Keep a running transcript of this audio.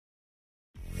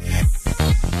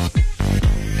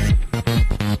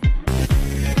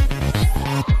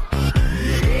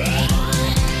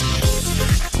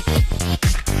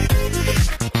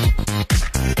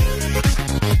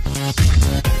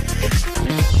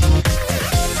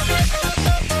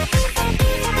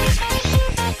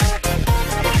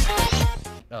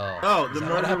The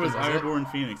murder was Airborne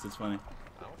Phoenix. It's funny.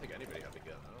 I don't think anybody had a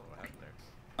gun. I don't know what happened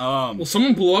there. Well,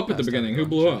 someone blew up at the beginning. Who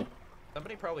blew up?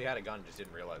 Somebody probably had a gun, just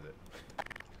didn't realize it.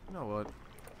 You know what?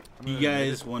 You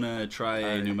guys want to try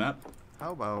a new map?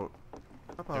 How about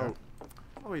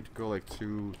we go like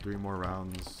 2-3 more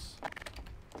rounds?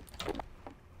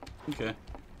 Okay.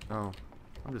 Oh,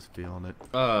 I'm just feeling it.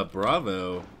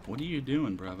 Bravo. What are you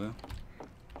doing, Bravo?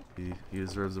 He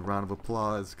deserves a round of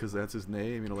applause because that's his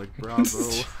name, you know, like Bravo.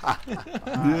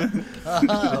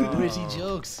 Witty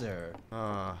jokes, sir.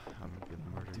 I'm getting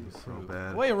murdered so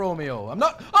bad. Wait, Romeo. I'm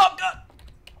not. Oh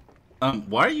God.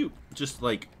 Why are you just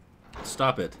like?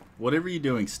 Stop it. Whatever you're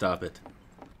doing, stop it.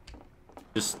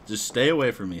 Just stay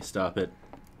away from me. Stop it.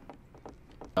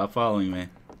 Stop following me.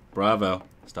 Bravo.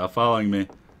 Stop following me.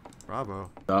 Bravo.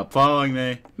 Stop following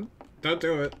me. Don't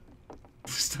do it.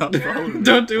 Stop following me.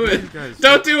 Don't do it.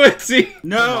 Don't do it. See?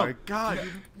 No. Oh my God!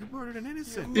 You murdered an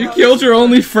innocent. You killed your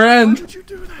only friend. Why would you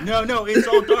do that? No, it's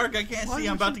all dark. I can't see.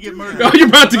 I'm about to get murdered. Oh, you're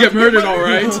about to get murdered, all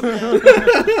right.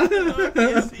 I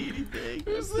can't see anything.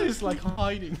 Who's this? Like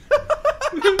hiding.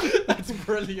 That's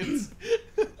brilliant.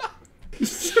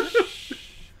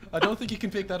 I don't think you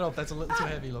can pick that up. That's a little too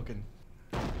heavy looking.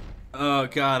 Oh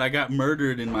God, I got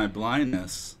murdered in my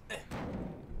blindness.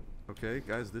 Okay,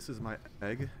 guys, this is my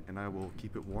egg, and I will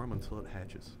keep it warm until it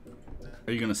hatches.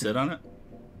 Are you gonna sit on it?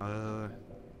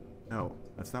 No,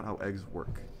 that's not how eggs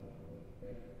work.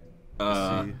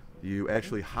 Uh. See, you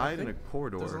actually hide in a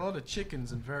corridor. There's a lot of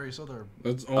chickens and various other.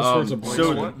 That's all sorts of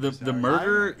So the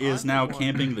murderer is now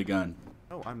camping the gun.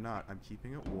 No, I'm not. I'm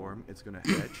keeping it warm. It's gonna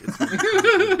hatch. It's gonna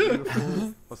be a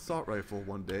beautiful assault rifle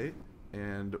one day,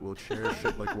 and we'll cherish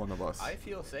it like one of us. I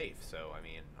feel safe, so I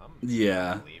mean, I'm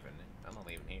not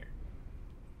leaving here.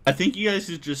 I think you guys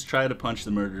should just try to punch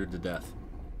the murderer to death.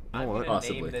 I'm gonna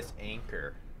Possibly. name this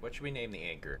anchor. What should we name the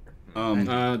anchor?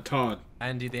 Todd.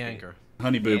 Andy the anchor.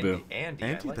 Honey Boo Boo. Andy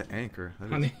Andy I like the anchor. That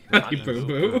Honey is- Boo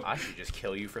Boo. I should just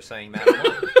kill you for saying that.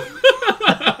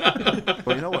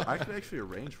 Well, you know what? I could actually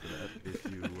arrange for that if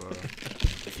you.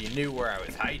 If you knew where I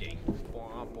was hiding.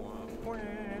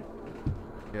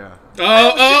 Yeah.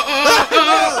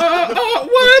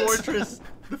 What?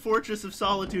 The fortress of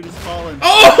solitude has fallen.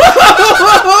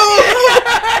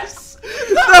 Yes!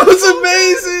 That was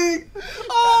amazing!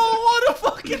 Oh, what a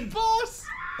fucking boss!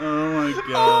 Oh my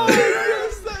God.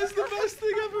 Yes, that is the best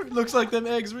thing ever. Looks like them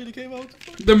eggs really came out.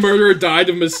 The murderer died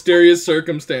in mysterious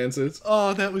circumstances.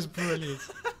 Oh, that was brilliant.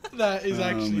 That is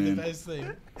actually man. the best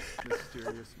thing.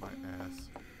 Mysterious my ass.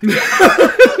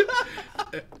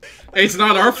 Hey, it's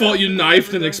not our fault you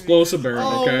knifed an explosive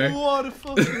barrel, okay? Oh, what a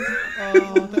fucking...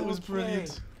 Oh, that was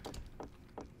brilliant.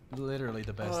 Literally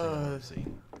the best thing I've ever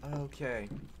seen. Okay.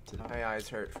 My eyes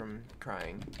hurt from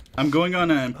crying. I'm going on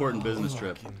an important business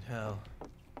trip. Fucking hell.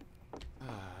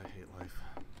 I hate life.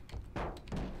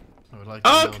 I would like to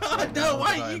Oh announce God, right no! now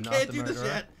Why that I you am not can't the do this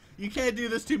murderer. yet? You can't do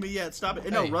this to me yet. Stop it!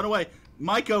 No, Hey. run away,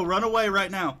 Maiko! Run away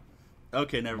right now.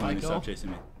 Okay, never mind. Maiko? Stop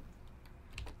chasing me.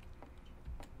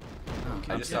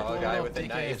 I just saw a guy with a Dickhead.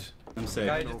 knife. I'm The safe.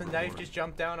 guy with the knife just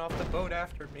jumped down off the boat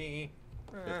after me.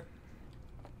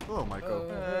 Hello, Michael.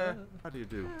 How do you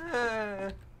do?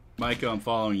 Maiko, I'm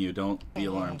following you. Don't be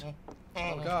alarmed.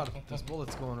 Oh god, there's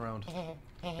bullets going around.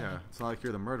 Yeah, it's not like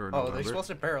you're the murderer. Oh, no, the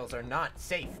explosive barrels are not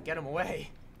safe. Get them away.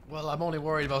 Well, I'm only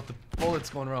worried about the bullets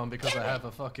going around because I have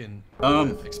a fucking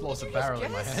explosive barrel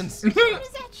in my hands. What is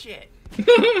that shit?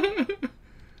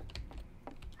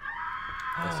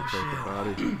 Desecrate the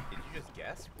body. Did you just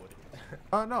guess?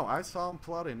 What? No, I saw him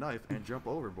pull out a knife and jump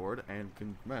overboard and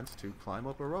commence to climb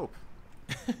up a rope.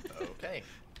 Okay.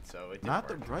 So it didn't Not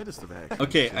the work. brightest of actions.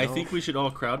 Okay, you I know? think we should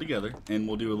all crowd together and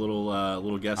we'll do a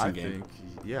little guessing I game.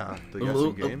 think, yeah, the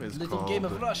little- guessing game is Little called... game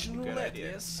of Russian Good roulette,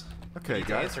 idea. yes. Okay, To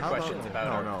guys, answer how questions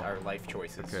about no, our life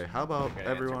choices. Okay, how about We're gonna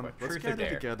answer everyone? what- Let's truth or gather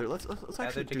dare? together. Let's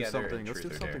actually do together something. and Let's do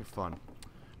truth or something dare. fun.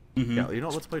 Mm-hmm. Yeah, you know,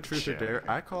 let's play truth or Sure. dare.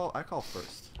 I call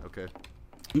first. Okay.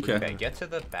 Okay. Okay, get to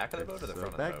the back of the boat or the So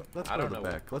front back. of the boat? Let's I go don't to the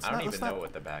know. back. Let's I don't not, even let's know not,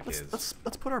 what the back let's, is.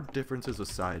 Let's put our differences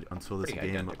aside until this Pretty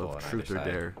game identical of on truth either or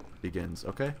side. dare begins.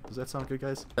 Okay? Does that sound good,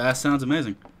 guys? That sounds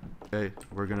amazing. Okay,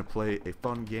 we're gonna play a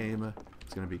fun game.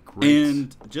 It's gonna be great.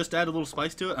 And just add a little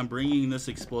spice to it. I'm bringing this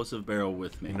explosive barrel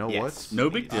with me. you know Yes. what? No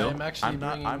big deal. I'm actually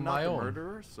bringing I'm not my the own.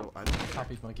 murderer, so I don't.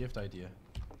 Copied my gift idea.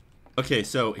 Okay,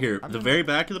 so here, I'm the gonna- very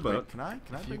back of the Wait, boat. can I If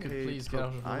you bring could a please get out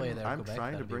of the way there, I'm Quebec,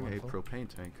 trying to that'd be bring a wonderful. propane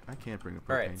tank. I can't bring a propane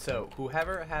All right, tank. so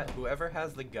whoever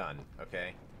has the gun,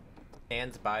 okay,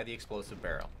 stands by the explosive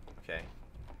barrel, okay,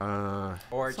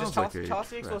 or just sounds toss like a the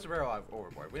trap. explosive barrel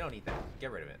overboard. We don't need that.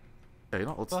 Get rid of it. Hey,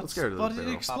 no, let's But- get rid of but the it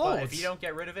barrel. ex- Papa, if Explodes. you don't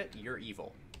get rid of it, you're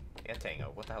evil. Yeah,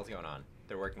 Tango. What the hell's going on?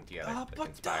 They're working together. Ah, to but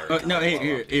conspire Oh, to no, blow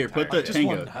here, up here. Put the just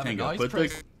Tango. want to have a Tango. nice Put the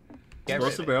present.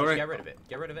 explosive barrel Just right. get rid of it.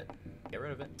 Get rid of it. Get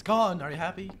rid of it. It's gone. Are you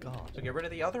happy? Gone. So get rid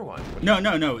of the other one.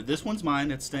 No. This one's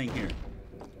mine. It's staying here.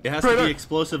 It has to be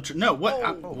explosive. No,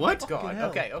 what? What? God.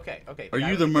 hell. Okay. Are guy you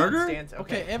with the gun murderer? stands-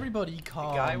 Okay, everybody The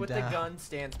calm guy with down. the gun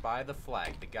stands by the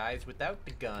flag. The guys without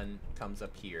the gun comes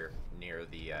up here near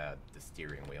the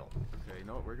steering wheel. Okay, you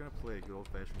know what? We're gonna play a good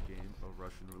old-fashioned game of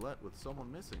Russian roulette with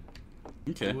someone missing.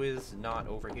 Okay. Who is not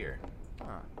over here?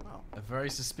 Ah, wow. A very Oh,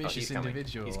 suspicious he's coming.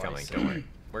 individual. He's I coming. see. Don't worry.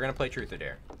 We're gonna play truth or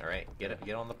dare. All right. Get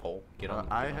on the pole. Get on.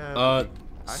 I have. I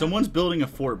Someone's building a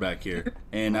fort back here,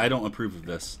 and I don't approve of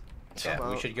this. Yeah, we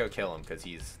about- should go kill him because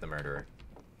he's the murderer.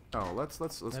 Oh, let's play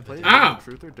a game Ow! of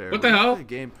truth or dare. What the We're gonna hell? play a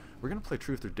game. We're gonna play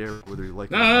truth or dare whether you like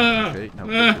it No, or no, not. no, Okay? Now,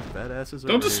 no. get your badasses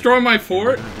Don't over destroy here, my and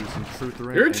fort. We're gonna do some truth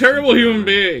or You're a and terrible some human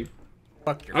dare. being.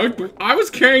 Fuck your I was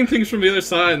carrying things from the other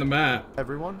side of the map.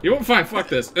 Everyone. You won't find. Fuck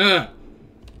this. Can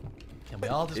we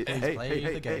all just please Hey, play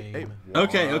hey, the hey, game? hey,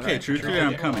 Okay. Truth or dare.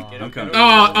 I'm coming. Get I'm up, coming. get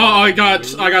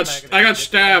up. I got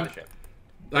stabbed.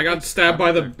 I got stabbed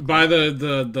by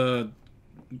the.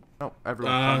 No,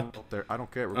 everyone. come up there. I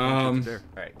don't care. We're playing truth or dare.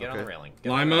 All right, get on the Okay. railing. Get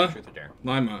on the Lima. railing, truth or dare.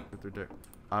 Lima. Truth or dare.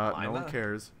 No one Lima?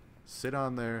 cares. Sit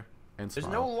on there and There's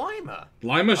smile. no Lima.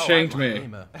 Lima shanked me.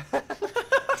 Lima.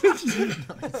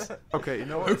 Okay, you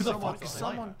know Who what? the fuck is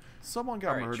Someone got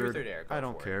Alright, truth or murdered. dare, go I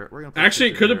don't for it. care. We're gonna play Actually, it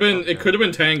truth could or have dare. been. It Okay. could have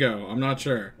been Tango. I'm not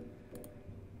sure.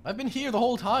 I've been here the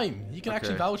whole time. You can actually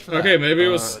Okay. vouch for that. Okay, maybe it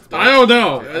was. it's I don't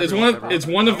know. Okay, It's everyone, one. It's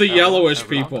one of the everyone, yellowish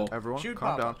everyone, people. Everyone, Shoot calm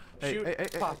Papa. down. Hey, Shoot hey, hey,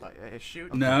 hey, Papa. hey, hey.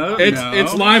 Shoot. No.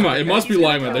 It's Lima. It must be He's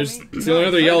gonna Lima. kill There's me. it's the only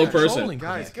other yellow person. Trolling.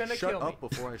 Guys, He's gonna shut kill me. up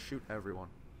before I shoot everyone.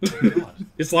 God.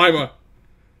 It's Lima.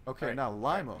 Okay, Alright, now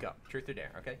Lima. Go. Truth or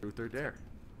dare. Okay. Truth or dare.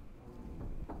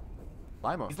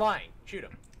 Lima. He's lying. Shoot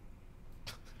him.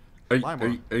 Are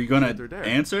you gonna Truth or dare.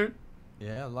 answer?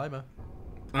 Yeah, Lima.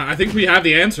 I think we have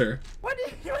the answer. What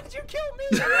did you kill me?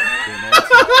 Didn't answer.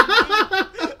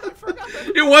 I forgot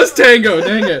that. It was Tango.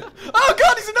 Dang it. Oh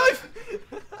God, he's a knife!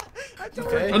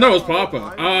 Oh no, it was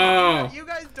Papa. Oh. You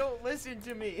guys don't listen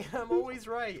to me. I'm always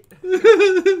right.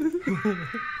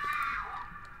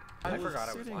 I forgot I was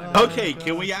sitting lying. on- Okay,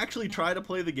 can we actually try to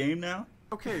play the game now?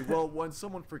 Okay, well, when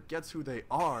someone forgets who they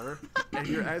are and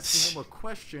you're asking them a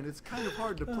question, it's kind of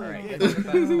hard to play a Alright, game. get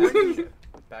back to the ship.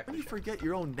 Back to When the you ship. forget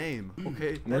your own name,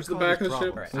 okay? that Where's the causes back of the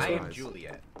ship? problems. Alright, I am Guys,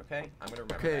 Juliet. Okay, I'm gonna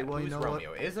remember Okay, that. well, you Who's know what?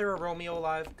 Romeo? Is there a Romeo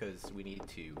alive? Because we need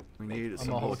to. We make need babies. I'm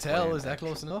some a whole hotel. plan. Is that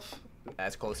close enough?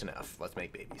 That's close enough. Let's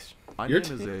make babies. My You're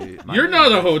name is a. my You're name not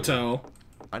is a actually- hotel.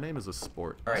 My name is a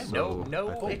sport. All right, so no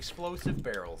I think- explosive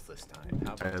barrels this time.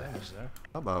 How about And- that?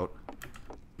 How about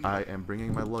I am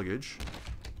bringing my luggage.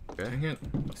 Dang Okay.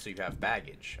 it. So you have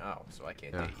baggage. Oh, so I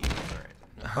can't Yeah. date you. All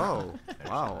right. Oh,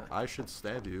 wow. I should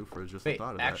stab you for just the Wait,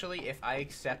 thought of that. actually, if I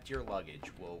accept your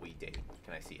luggage, will we date?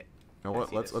 Can I see it? You know Can I what?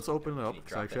 see Let's this? open it Can up you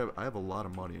because drop actually it? I have a lot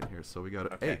of money in here, so we got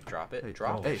to. Okay, Hey, drop it. Hey,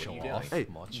 Drop hey, it. What are you doing? Hey,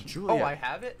 Much. Juliet. Oh, I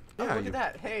have it? Yeah, Oh, look you- at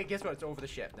that. Hey, guess what? It's over the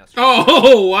ship. Now,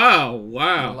 Oh wow, Your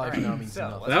wow. life now means so,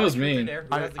 nothing. let's That play was truth or mean. dare.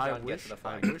 Who has the I gun, get wish- to the I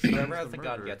flag. wish I Whoever was has the the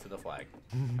gun, murderer. get to the flag.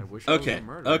 I wish I was Okay, a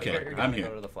murderer. okay. Get your gun I'm and here.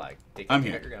 Go to the flag. I'm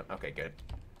take here. Your gun. Okay, good.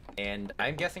 And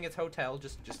I'm guessing it's hotel.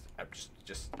 Just.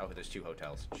 Oh, there's two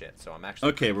hotels. Shit. So I'm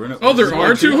actually. Okay, we're gonna. Oh, there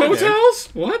we're are two gonna do it there. hotels?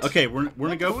 What? Okay, we're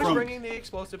gonna go Who's from. bringing the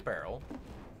explosive barrel?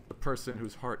 The person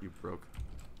whose heart you broke.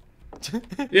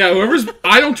 Yeah, whoever's.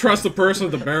 I don't trust the person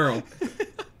with the barrel.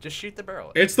 Just shoot the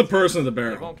barrel. It's the person with the It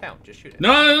barrel. won't count. Just shoot it.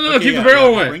 No, no, no, no. Okay, Keep yeah, the barrel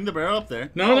yeah, away. Bring the barrel up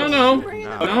there. No, no, no. Bring it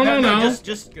No. up. No, no, no.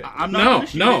 Just. Good. I'm not. No, gonna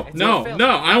shoot no, it. no, fail no.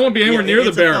 safe. I won't be anywhere near the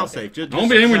It's a barrel. fail-safe. I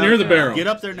won't be anywhere near the barrel. Get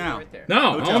up there now. Right there. No,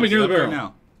 I Hotel, won't be near get the up there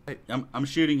barrel. now. I'm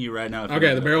shooting you right now. if you Okay,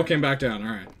 don't the go. barrel came back down.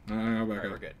 All right. I'll go All back right,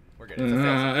 we're up. good. We're good. It's a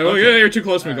fail-safe. Well, Okay. you're too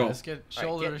close to me, Alright, goal. let's get All right,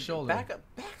 shoulder get- to shoulder. Back up.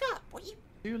 Back up. What are you?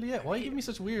 Juliet, why are you giving me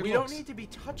such weird We looks? don't need to be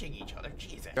touching each other.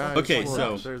 Jesus. Guys, Okay, look,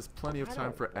 so- there's plenty of I time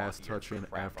don't for want ass your touching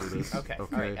crap after on me. this. Okay. All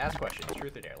right. Ask questions.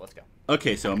 Truth or dare. Let's go.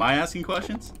 Okay, so am I asking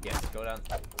questions? Yes. Go down.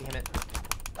 Damn it.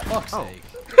 Fuck's Oh. sake.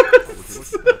 Would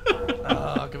you look-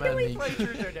 Oh, come Can at we me. play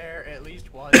truth or dare at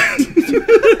least once? Without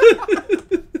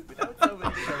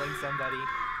somebody killing somebody.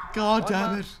 God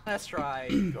One last try.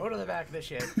 Go to the back of the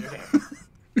ship.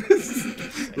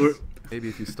 We're, Maybe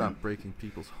if you stop breaking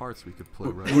people's hearts, we could play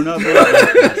right. we're not.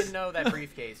 I didn't know that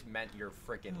briefcase meant your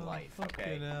freaking life. Okay.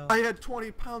 Fucking hell. I had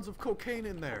 20 pounds of cocaine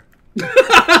in there.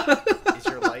 Is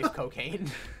your life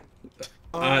cocaine?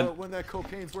 When that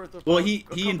cocaine's worth of Well, a he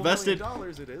couple invested. $1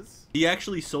 million, it is. He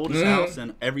actually sold his house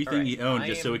and everything he owned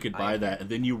just so he could buy I am- that, and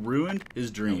then you ruined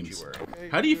his dreams. Okay,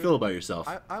 How do you good. feel about yourself?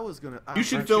 I was gonna. You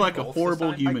should feel like a golf horrible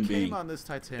this time? human I came being. on this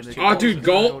Titanic. Oh, dude,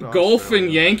 Golf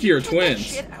and Yankee are twins.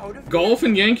 Shit out of Golf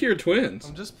and Yankee are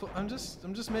twins. I'm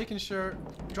just making sure.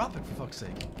 Drop it for fuck's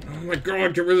sake. Oh my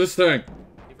god, get rid of this thing.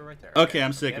 Leave it right there. Okay,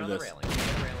 I'm sick Get of on the this. railing, get on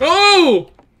the railing.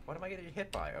 Oh! What am I getting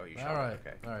hit by? Oh, you shot All right, me.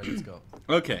 Okay. all right, let's go.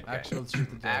 Okay. Actual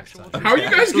truth of the Actual time. truth. How are you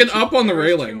guys getting up on the There's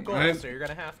railing? two goals, so you're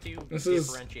gonna have to This is-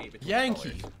 differentiate between Yankee,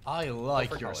 colors. I Go like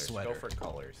for your colors. sweater. Go for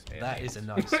colors. and That names. is a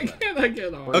nice Why sweater. can't I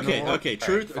get on? Okay, No. okay.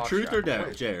 Truth Fox or shot.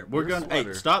 dare? Jared, we're Your going. Hey,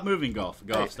 sweater. stop moving, golf.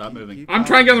 Golf, Hey, stop moving. keep I'm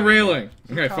trying to get on the complimenting railing.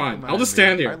 me. Okay, Keep fine. I'll just complimenting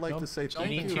stand me. here. I'd like to say You Jump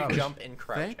need in, to crouch. jump and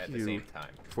crouch Thank at the you. same time.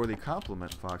 for the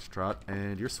compliment, Foxtrot,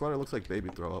 and your sweater looks like baby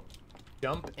throw up.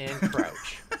 Jump and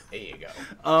crouch. There you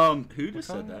go. Who just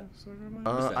said that?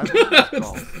 I believe it's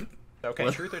golf. Okay,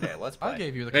 What? truth or dare? Let's play. I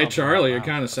gave you the. Hey, compliment. Charlie, you're Wow.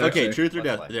 kind of sexy. Okay, truth or Let's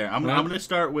death. play. There, I'm Huh? gonna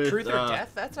start with. Truth or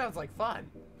death? That sounds like fun.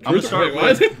 I'm gonna Truth or- start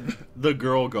wait, with the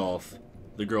girl golf.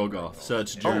 The girl golf. So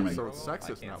it's Oh, German. so it's I sexist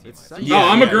can't now. see It's myself. sexist. Yeah, Oh,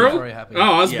 I'm a yeah, girl? very happy.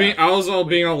 Oh, Yeah. I was all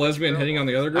being all lesbian hitting on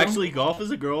the other girl? Actually, golf is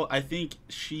a girl. I think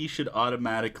she should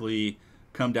automatically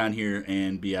come down here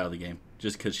and be out of the game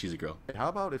just because she's a girl. How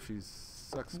about if she's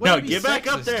sexist? What? No, Wouldn't be get back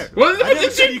up sexist. there. What? I never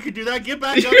said you could do that. Get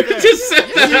back up You there. just said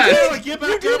You that. do it. Get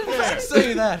back up there.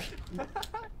 Say that.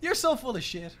 You're so full of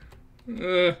shit.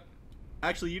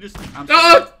 Actually, you just. I'm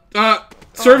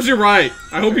Serves you right.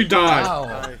 I hope you die.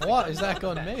 Wow. What is that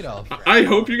gun made of? I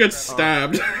hope you get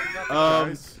stabbed.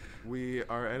 Guys, we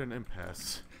are at an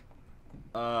impasse.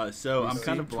 So We I'm seem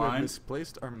kind of to have blind.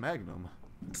 misplaced our magnum.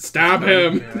 Stab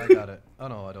him. Here, I got it. Oh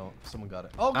no, I don't. Someone got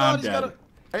it. Oh god, I'm he's got dead. it.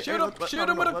 Hey, Shoot hey, him! let- Shoot no, him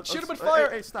no, with let's- shoot him with hey, fire!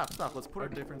 Hey, stop. Let's put our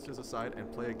differences aside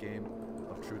and play a game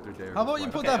of truth or dare. How about you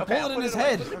Right. put that bullet in his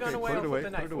head? Put the gun Okay, away, put it I'll away,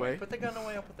 put the put it knife away. away. Put the gun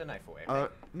away, I'll put the knife away.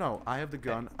 Okay? No, I have the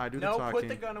gun. I do the No, talking. put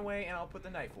the gun away and I'll put the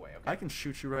knife away, okay? I can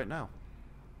shoot you right now.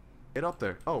 Get up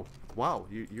there. Oh, wow.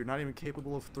 You're not even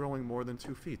capable of throwing more than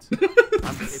 2 feet.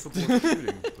 I'm capable of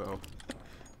shooting, though.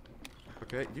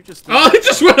 Okay, you just. Oh, he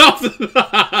just went off the...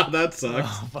 That sucks.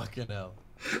 Oh fucking hell.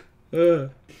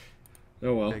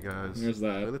 Oh well. Hey guys, There's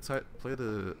that. play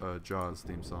the Jaws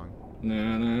theme song.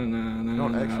 Na, na, na, na,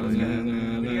 No, actually, na, yeah.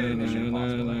 na, We get a na, Mission na,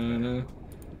 Impossible na, back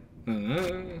na,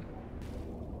 na.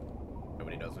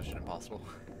 Nobody knows Mission Impossible.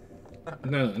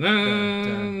 Na, na,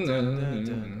 na,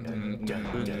 na.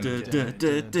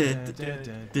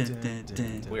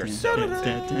 We are so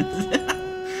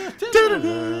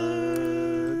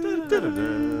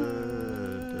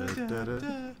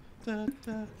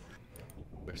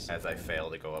as I fail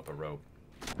to go up a rope.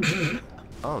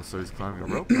 Oh, so he's climbing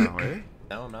a rope now, eh?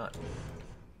 No, I'm not.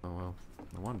 Oh well,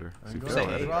 no wonder. So you going fail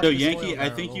to at it. rock So the Yankee, soil I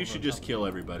barrel think you over should on just top. kill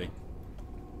everybody.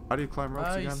 How do you climb ropes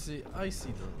I again? see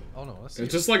the. Oh no, I see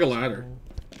It's it. just like a ladder.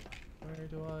 Where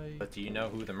do I? But do you know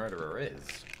who the murderer is?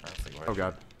 That's the question. Oh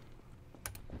god.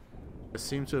 I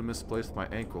seem to have misplaced my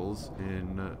ankles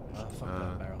in. Oh, fuck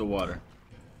that barrel. The water.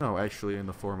 No, actually, in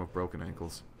the form of broken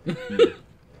ankles. Yeah.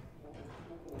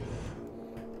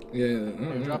 Here,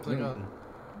 drop the gun.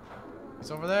 He's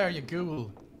over there, you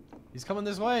ghoul. He's coming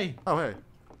this way. Oh hey,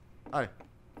 hi.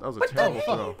 That was a terrible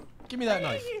fuck? throw. Give me that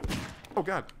knife. Oh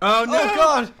god. Oh no! Oh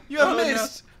god, you have Oh, no.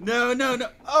 missed. No, no, no!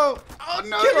 Oh, Oh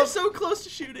no! Kill You're him. so close to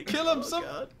shooting. kill him. Oh, Some.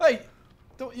 God. Hey,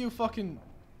 don't you fucking.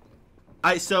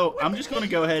 So I'm just going to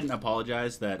go ahead and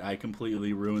apologize that I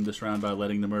completely ruined this round by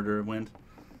letting the murderer win.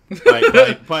 by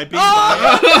being biased.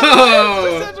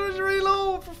 Oh! Center is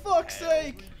reload for fuck's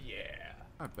sake. Yeah.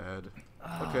 Not bad.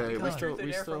 Oh, Okay, we God. still. Truth or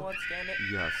We dare for still. once, damn it.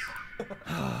 Yes.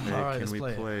 Hey, Alright, can let's we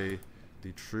play it. play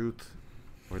the truth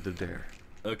or the dare?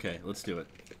 Okay, let's do it.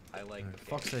 I like the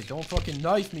Fuck's game. sake, don't fucking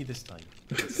knife me this time.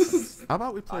 How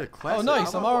about we play a classic? Oh,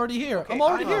 nice, How I'm about- already here. Okay, I'm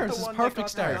already I'm not here. the This is one that perfect got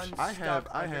start. the gun I have-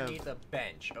 stuck I have- underneath the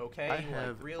bench, okay? I have.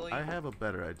 Like, really? I have a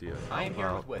better idea. I am here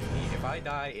about- with whiskey. If I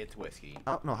die, it's whiskey.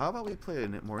 No, how about we play a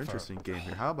more interesting game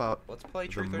here? How about Let's play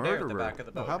the truth or dare at the murderer? back of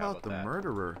the boat. No, how about the that?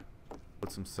 murderer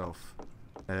puts himself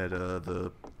at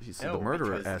he said No, the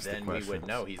murderer because asked the then question. we would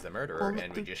know he's the murderer, Well,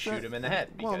 and we th- just that- shoot him in the head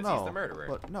because well, no, he's the murderer.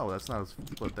 But no, that's not.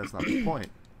 But that's not the point.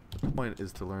 The point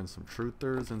is to learn some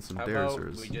truthers and some How about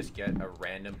daresers. we just get a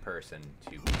random person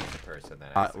to be the person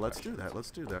that asks the Let's do questions? that.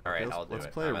 Let's do that. All right, let's, I'll do let's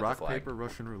it. play I'm at the rock flag. paper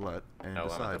Russian roulette and No, I'm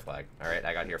at decide. the flag. All right,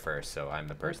 I got here first, so I'm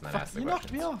the person that Fuck, asked the you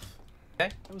questions. knocked me off.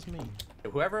 Okay. That was me.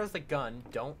 Whoever has the gun,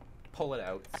 don't pull it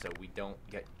out so we don't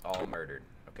get all murdered.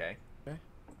 Okay. Okay,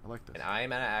 I like this. And I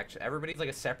am gonna actually. Everybody's like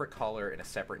a separate color and a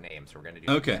separate name, so we're gonna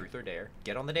do Okay. truth or dare.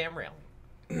 Get on the damn railing.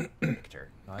 Victor.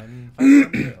 I'm fighting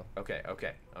on the hill.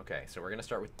 Okay. So we're gonna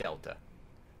start with Delta.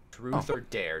 Truth or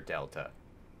dare, Delta.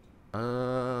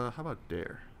 How about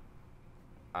dare?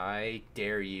 I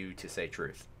dare you to say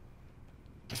truth.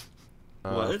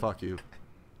 What? Fuck you.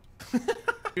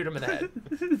 Shoot him in the head.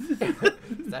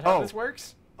 Is that how this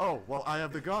works? Oh, well, I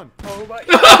have the gun. Oh my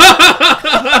god.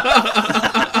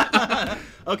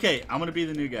 Okay, I'm gonna be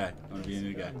the new guy.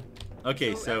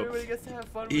 Okay, so everybody gets to have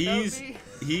fun without me?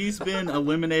 he's been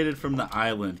eliminated from the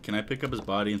island. Can I pick up his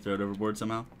body and throw it overboard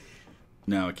somehow?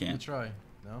 No, I can't. Try.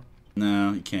 No.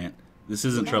 No, you can't. This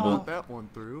isn't trouble. That one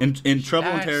through. In Trouble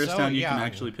in That's Terrorist so Town, you can young.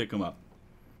 actually pick him up.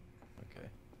 Okay.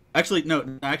 Actually,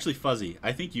 no. Actually, Fuzzy.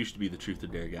 I think you should be the Truth or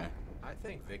Dare guy. I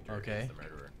think Victor Okay. is the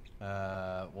murderer.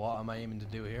 What am I aiming to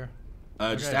do here?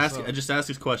 Just Okay, just ask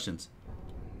his questions.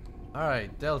 All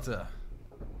right, Delta.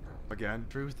 Again.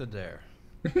 Truth or dare?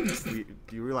 You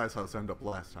realize how this ended up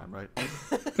last time, right? You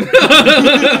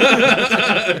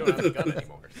don't have a gun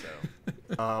anymore,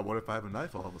 so What if I have a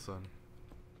knife all of a sudden?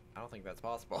 I don't think that's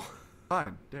possible.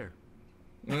 Fine, dare.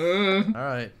 All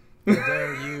right. I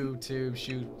dare you to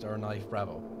shoot or knife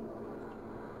Bravo.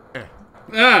 Eh.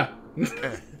 Ah.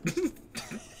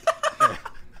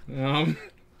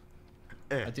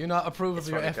 Eh. I do not approve It's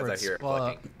of your funny 'cause I efforts, hear it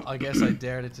but clicking. I guess I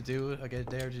dared it to do it. I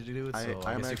dared you to do it, so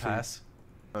I I'm guess you actually- pass.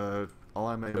 All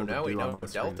I'm able So now to we do on know the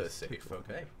screen Delta's is safe.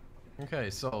 Okay. Okay,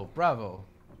 so Bravo.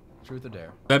 Truth or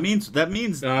dare? That means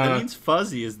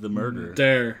Fuzzy is the murderer.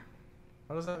 Dare.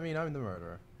 What does that mean? I'm the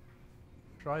murderer.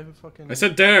 Drive a fucking. I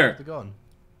said dare. The gun.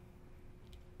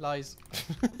 Lies.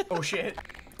 Oh shit.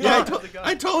 Yeah, Oh,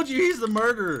 I told you he's the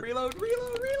murderer. Reload,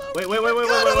 reload, reload.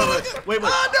 Wait.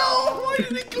 Oh no! Why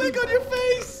did it click on your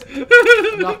face?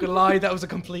 I'm not gonna lie, that was a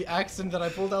complete accident that I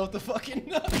pulled out the fucking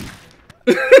knife.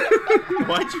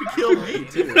 Why'd you kill me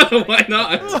too? Why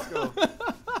not? Let's go.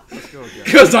 Let's go again.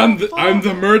 Because I'm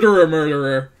the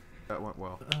murderer. That went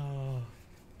well.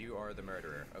 You are the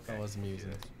murderer. Okay. That was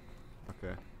amusing.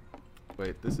 Okay.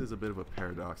 Wait, this is a bit of a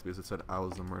paradox because it said I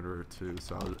was the murderer too.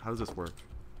 So how does this work?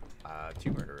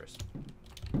 Two murderers.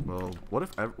 Well, what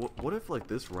if like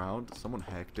this round someone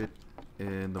hacked it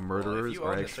and the Well, if murderers you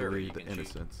are own the server, actually you the can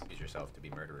innocents? choose yourself to be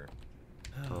murderer.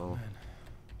 Oh.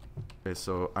 Okay,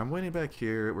 so I'm waiting back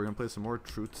here. We're gonna play some more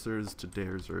truthsers to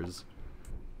daresers.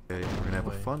 Okay, we're gonna have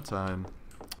a fun time.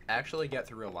 Actually, get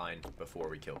through a line before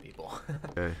we kill people.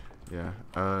 Okay, yeah.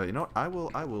 You know what? I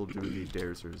will do the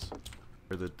daresers.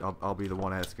 Or I'll be the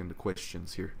one asking the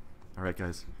questions here. All right,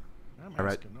 guys. I'm All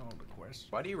right. asking all the questions.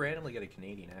 Why do you randomly get a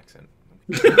Canadian accent?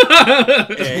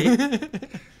 Hey.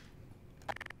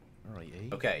 Alright,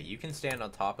 eh? Okay, you can stand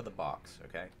on top of the box.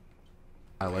 Okay.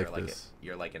 I You're like like this.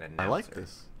 You're like an announcer. I like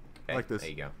this. Okay, I like this. There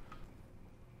you go.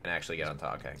 And actually get on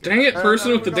top. Okay. good. Dang it,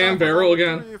 person with the damn barrel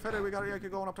again. We got to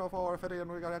going up to 4,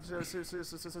 and we got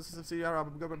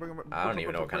I don't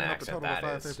even know what kind of accent that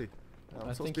is.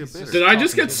 I think he's just- Did I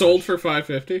just get sold for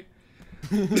 $5.50?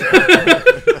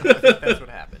 That's what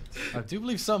happened. I do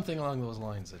believe something along those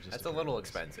lines. That's a little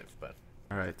expensive, but.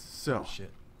 All right, so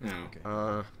Shit. No.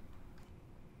 Are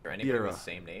anybody Sierra. with the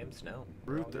same names? No.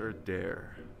 truth or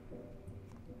dare?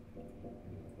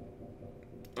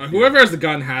 Whoever has the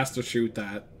gun has to shoot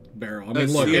that barrel. I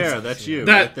mean, look, Sierra, it's that's you.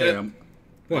 that- right there.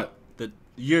 what?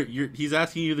 He's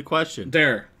asking you the question.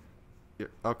 Dare. Yeah,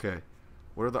 okay.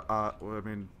 What are the well, I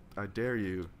mean, I dare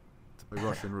you to play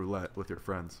Russian roulette with your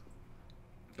friends.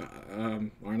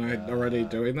 Aren't I already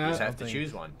doing You just that? have to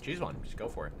choose one. Choose one. Just go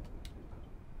for it.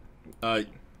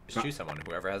 Just choose someone.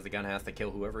 Whoever has the gun has to kill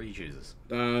whoever he chooses.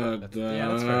 that's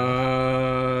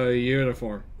fair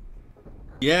Uniform.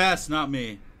 Yes, not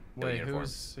me. Wait, uniform. who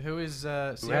is Who has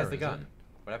Sierra, the is gun? it?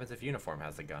 What happens if uniform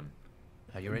has the gun?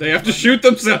 Are you ready They have to find shoot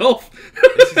themselves.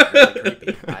 This is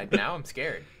really creepy. Now I'm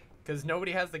scared. Because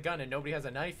nobody has the gun and nobody has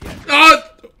a knife yet. Okay.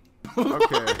 out?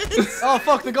 Oh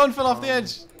fuck! The gun fell off the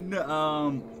edge.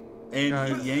 No, and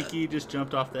Guys. Yankee just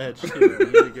jumped off the edge we too.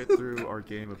 need to get through our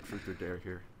game of truth or dare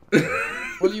here.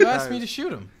 Well, you asked me Guys. to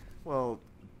shoot him. Well,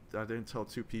 I didn't tell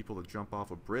two people to jump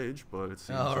off a bridge, but it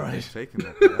seems All like right. they've taken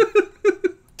that path.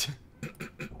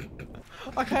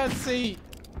 I can't see.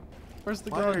 Where's the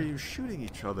Why gun? are you shooting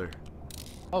each other?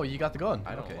 Oh, you got the gun.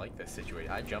 I don't okay. like this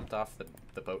situation. I jumped off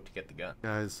the boat to get the gun.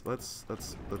 Guys, let's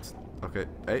okay.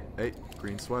 Hey,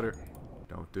 green sweater.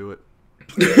 Don't do it.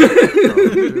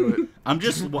 Don't do it.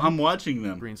 I'm watching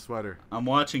them. Green sweater. I'm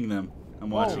watching them.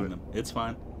 It's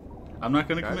fine. I'm not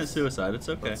gonna Guys, commit suicide. It's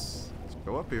okay. Let's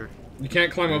go up here. You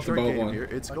can't climb up the Short boat game one. here.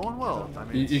 It's going well. I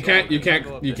mean, You so- can't. You Go up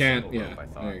can't. this You can't. single Yeah. rope, I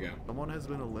thought. There you go. Someone has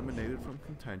been eliminated from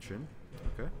contention.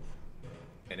 Okay.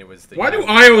 And it was the Why do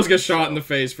I always get shot in the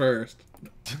face first?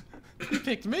 You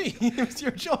picked me. It was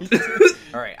your choice.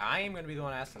 Alright, I am going to be the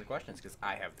one asking the questions because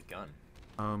I have the gun.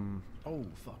 Oh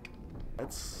fuck.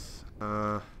 Let's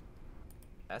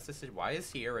Why is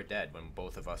Sierra dead when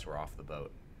both of us were off the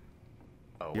boat?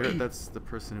 Oh, Here, that's the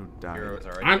person who died. Sierra's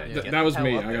already dead. That was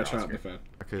me. I there, got shot in Oscar. the foot.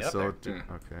 Okay, Get up so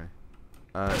there.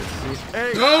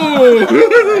 Hey!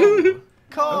 Oh!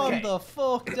 Calm Okay. the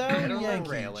fuck Get down, on the Yankee.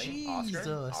 railing. Jesus,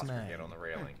 Oscar, man. get on the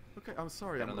railing. Okay, I'm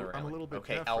sorry. Get I'm on the a railing. little bit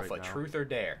Okay, deaf Alpha, right now. truth or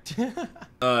dare?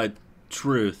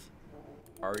 Truth.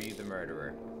 Are you the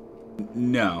murderer?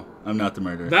 No, I'm not the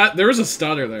murderer. There was a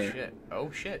stutter there. Shit. Oh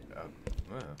shit.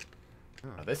 Wow.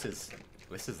 Oh, this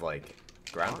is like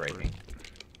groundbreaking.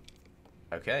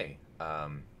 Okay.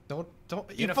 Don't,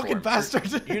 you Uniform, fucking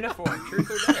bastard. Uniform, truth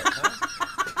or dare? Huh?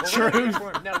 Well, Truth.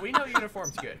 uniform. No, we know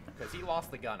uniform's good because he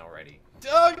lost the gun already.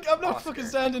 Doug, I'm not Oscar. fucking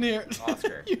standing here.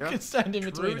 Oscar. You can stand in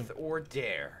between Truth them. or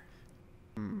dare?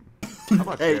 How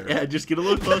about Hey, there? yeah, just get a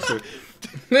little closer.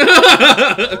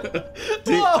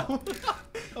 Whoa!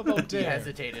 How about He dare?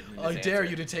 hesitated in his I dare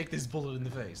answer. you to take this bullet in the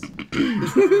face.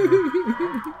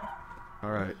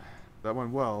 Alright. That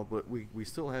went well, but we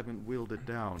still haven't wheeled it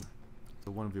down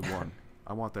to 1v1.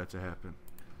 I want that to happen.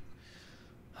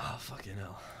 Oh, fucking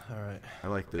hell. Alright. I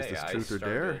like this. Okay, This I truth or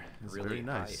started dare is really very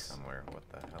high nice. somewhere. What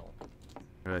the hell?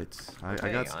 Right. I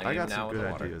Okay, got I am now some in the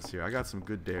good water. ideas here. I got some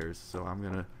good dares, so I'm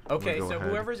gonna Okay, go so ahead.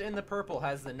 whoever's in the purple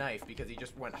has the knife because he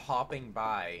just went hopping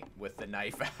by with the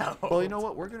knife out. Well, you know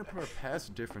what? We're gonna put our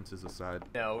past differences aside.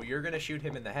 No, you're gonna shoot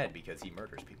him in the head because he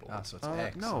murders people. Ah, so it's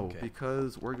X. No, okay.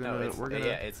 because we're No, gonna it's, we're gonna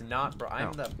yeah, it's not. Bro,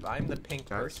 I'm No. the pink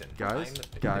person. guys,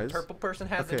 the guys. purple person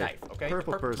has okay. the knife. Okay,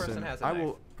 Purple the purple person, has a I knife.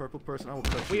 will purple person. I will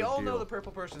cut We you a all deal. know the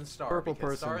purple person's Star. Purple because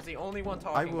person. Star's the only one I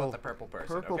talking will about the purple person.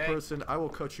 Purple okay? person. I will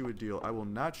cut you a deal. I will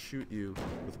not shoot you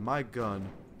with my gun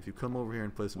if you come over here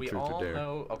and play some We truth all or dare.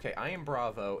 know. Okay, I am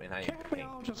Bravo and I am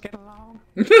pink. Just get along.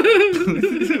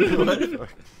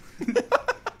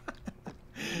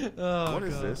 Oh, What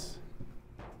is God. this?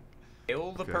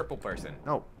 Kill the Okay. purple person.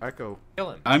 No, Echo.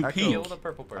 Kill him. I'm Echo. pink. Kill the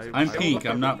purple person. I'm Kill pink. the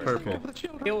I'm not person. purple.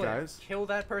 Kill him. Guys. Kill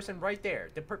that person right there.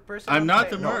 The person. I'm on not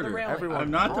the the railing. On murderer. railing. Everyone.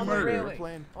 I'm not the On murderer. railing. We're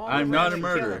playing- On the I'm not a railing,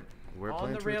 kill murderer. him. We're On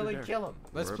playing the truth or railing, dare. kill him.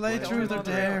 Let's We're play playing truth or on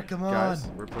the dare. railing. Come on. Guys,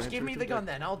 we're playing Just give truth me or the gun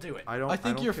dare. then. I'll do it. I don't. I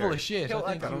think don't you're care. full of shit. Kill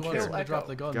I think Echo. you want Kill us to Echo. drop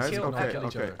the guns. Guys, so we don't okay, kill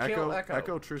each okay. other. Echo, Kill Echo.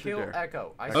 Echo, truth or Kill dare.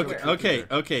 Echo. I Echo, swear. truth or Okay,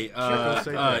 dare. okay. Echo,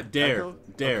 say Dare, Echo?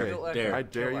 dare, Kill Echo. dare. I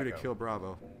dare Kill you to Echo. kill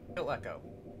Bravo. Kill Echo.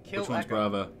 Kill Which one's Echo.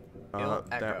 Bravo? Kill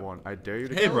That Echo. one. I dare you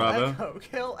to Hey, kill Bravo. Echo.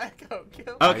 Kill Echo.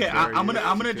 Kill Okay, I dare I'm you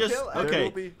gonna to just kill Echo.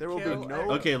 okay. There will be Kill no.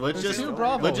 Echo. Okay, let's There's just two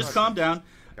Bravos. let's just calm down.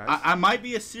 Guys. I might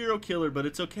be a serial killer, but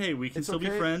it's okay. We can It's still be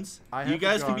okay. friends. I You have the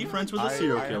guys can gun. be friends with a I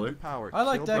serial have killer. the power. I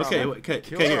like Kill that. Okay, Bravo. okay,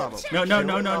 Kill okay. Here. Bravo. No, Kill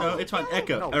no. Bravo. It's fine.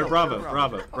 Echo No, or kill Bravo,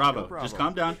 Bravo. Bravo. Kill Just Bravo.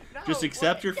 calm down. Just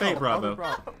accept your fate, Other Bravo.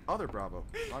 Bravo. Other Bravo.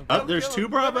 Oh, there's two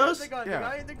Bravos?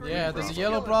 Yeah. Yeah, there's a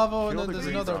yellow Bravo and Kill then the there's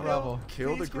green another Bravo. Bravo.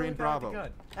 Kill the green Bravo.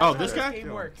 Oh, this guy?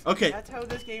 Game works. Okay. That's how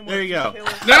this game works. There you go. Kill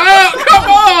it. No, come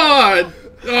on!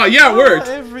 Oh yeah, it worked.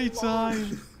 Every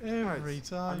time. Every Guys,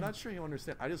 time. I'm not sure you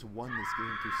understand. I just won this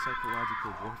game through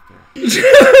psychological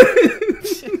warfare.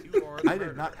 You are the I did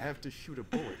murderer. not have to shoot a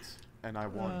bullet, and I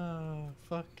won. Oh,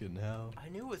 fucking hell. I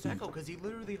knew it was Echo because he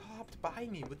literally hopped by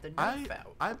me with the knife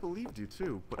out. I believed you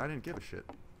too, but I didn't give a shit.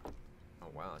 Oh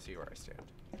wow, I see where I stand.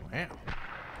 Wow.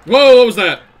 Whoa, what was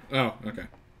that? Oh, okay.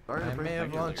 Sorry, I everybody. may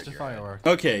have you. launched a You're firework.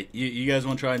 Okay, you guys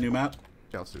want to try a new map?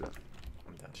 Yeah, let's do that.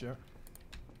 I'm done. Sure.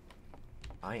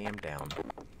 I am down.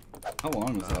 How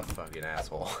long was Oh, that? fucking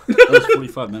asshole. That was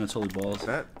 45 minutes. Holy balls.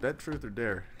 That truth or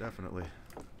dare, definitely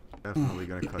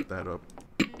gonna cut that up.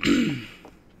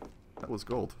 That was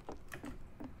gold.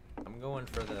 I'm going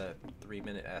for the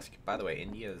 3-minute-esque. By the way,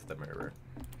 India is the murderer.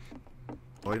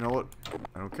 Well, you know what?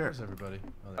 I don't care. Where's everybody?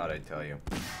 Oh, there Thought we I'd tell you.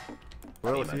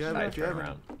 Well, Pretty if much you I haven't, turn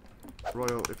around.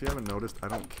 Royal, if you haven't noticed, I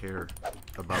don't care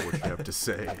about what you have to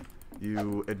say.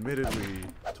 You admittedly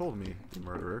told me the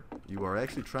murderer. You are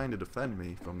actually trying to defend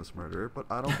me from this murderer, but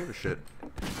I don't give a shit.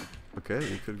 Okay,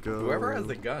 you could go. Whoever has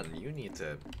the gun, you need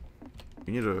to.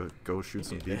 You need to go shoot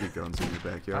some BB guns in your I'm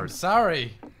backyard.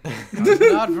 sorry.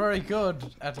 I'm not very good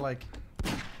at like.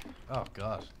 Oh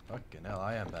god. Fucking hell,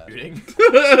 I am bad. Shooting.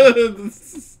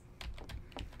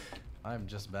 I'm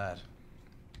just bad.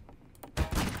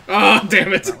 Oh,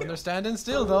 damn it. Not when they're standing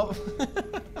still though.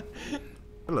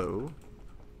 Hello.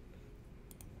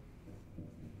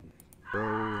 So,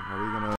 are we gonna?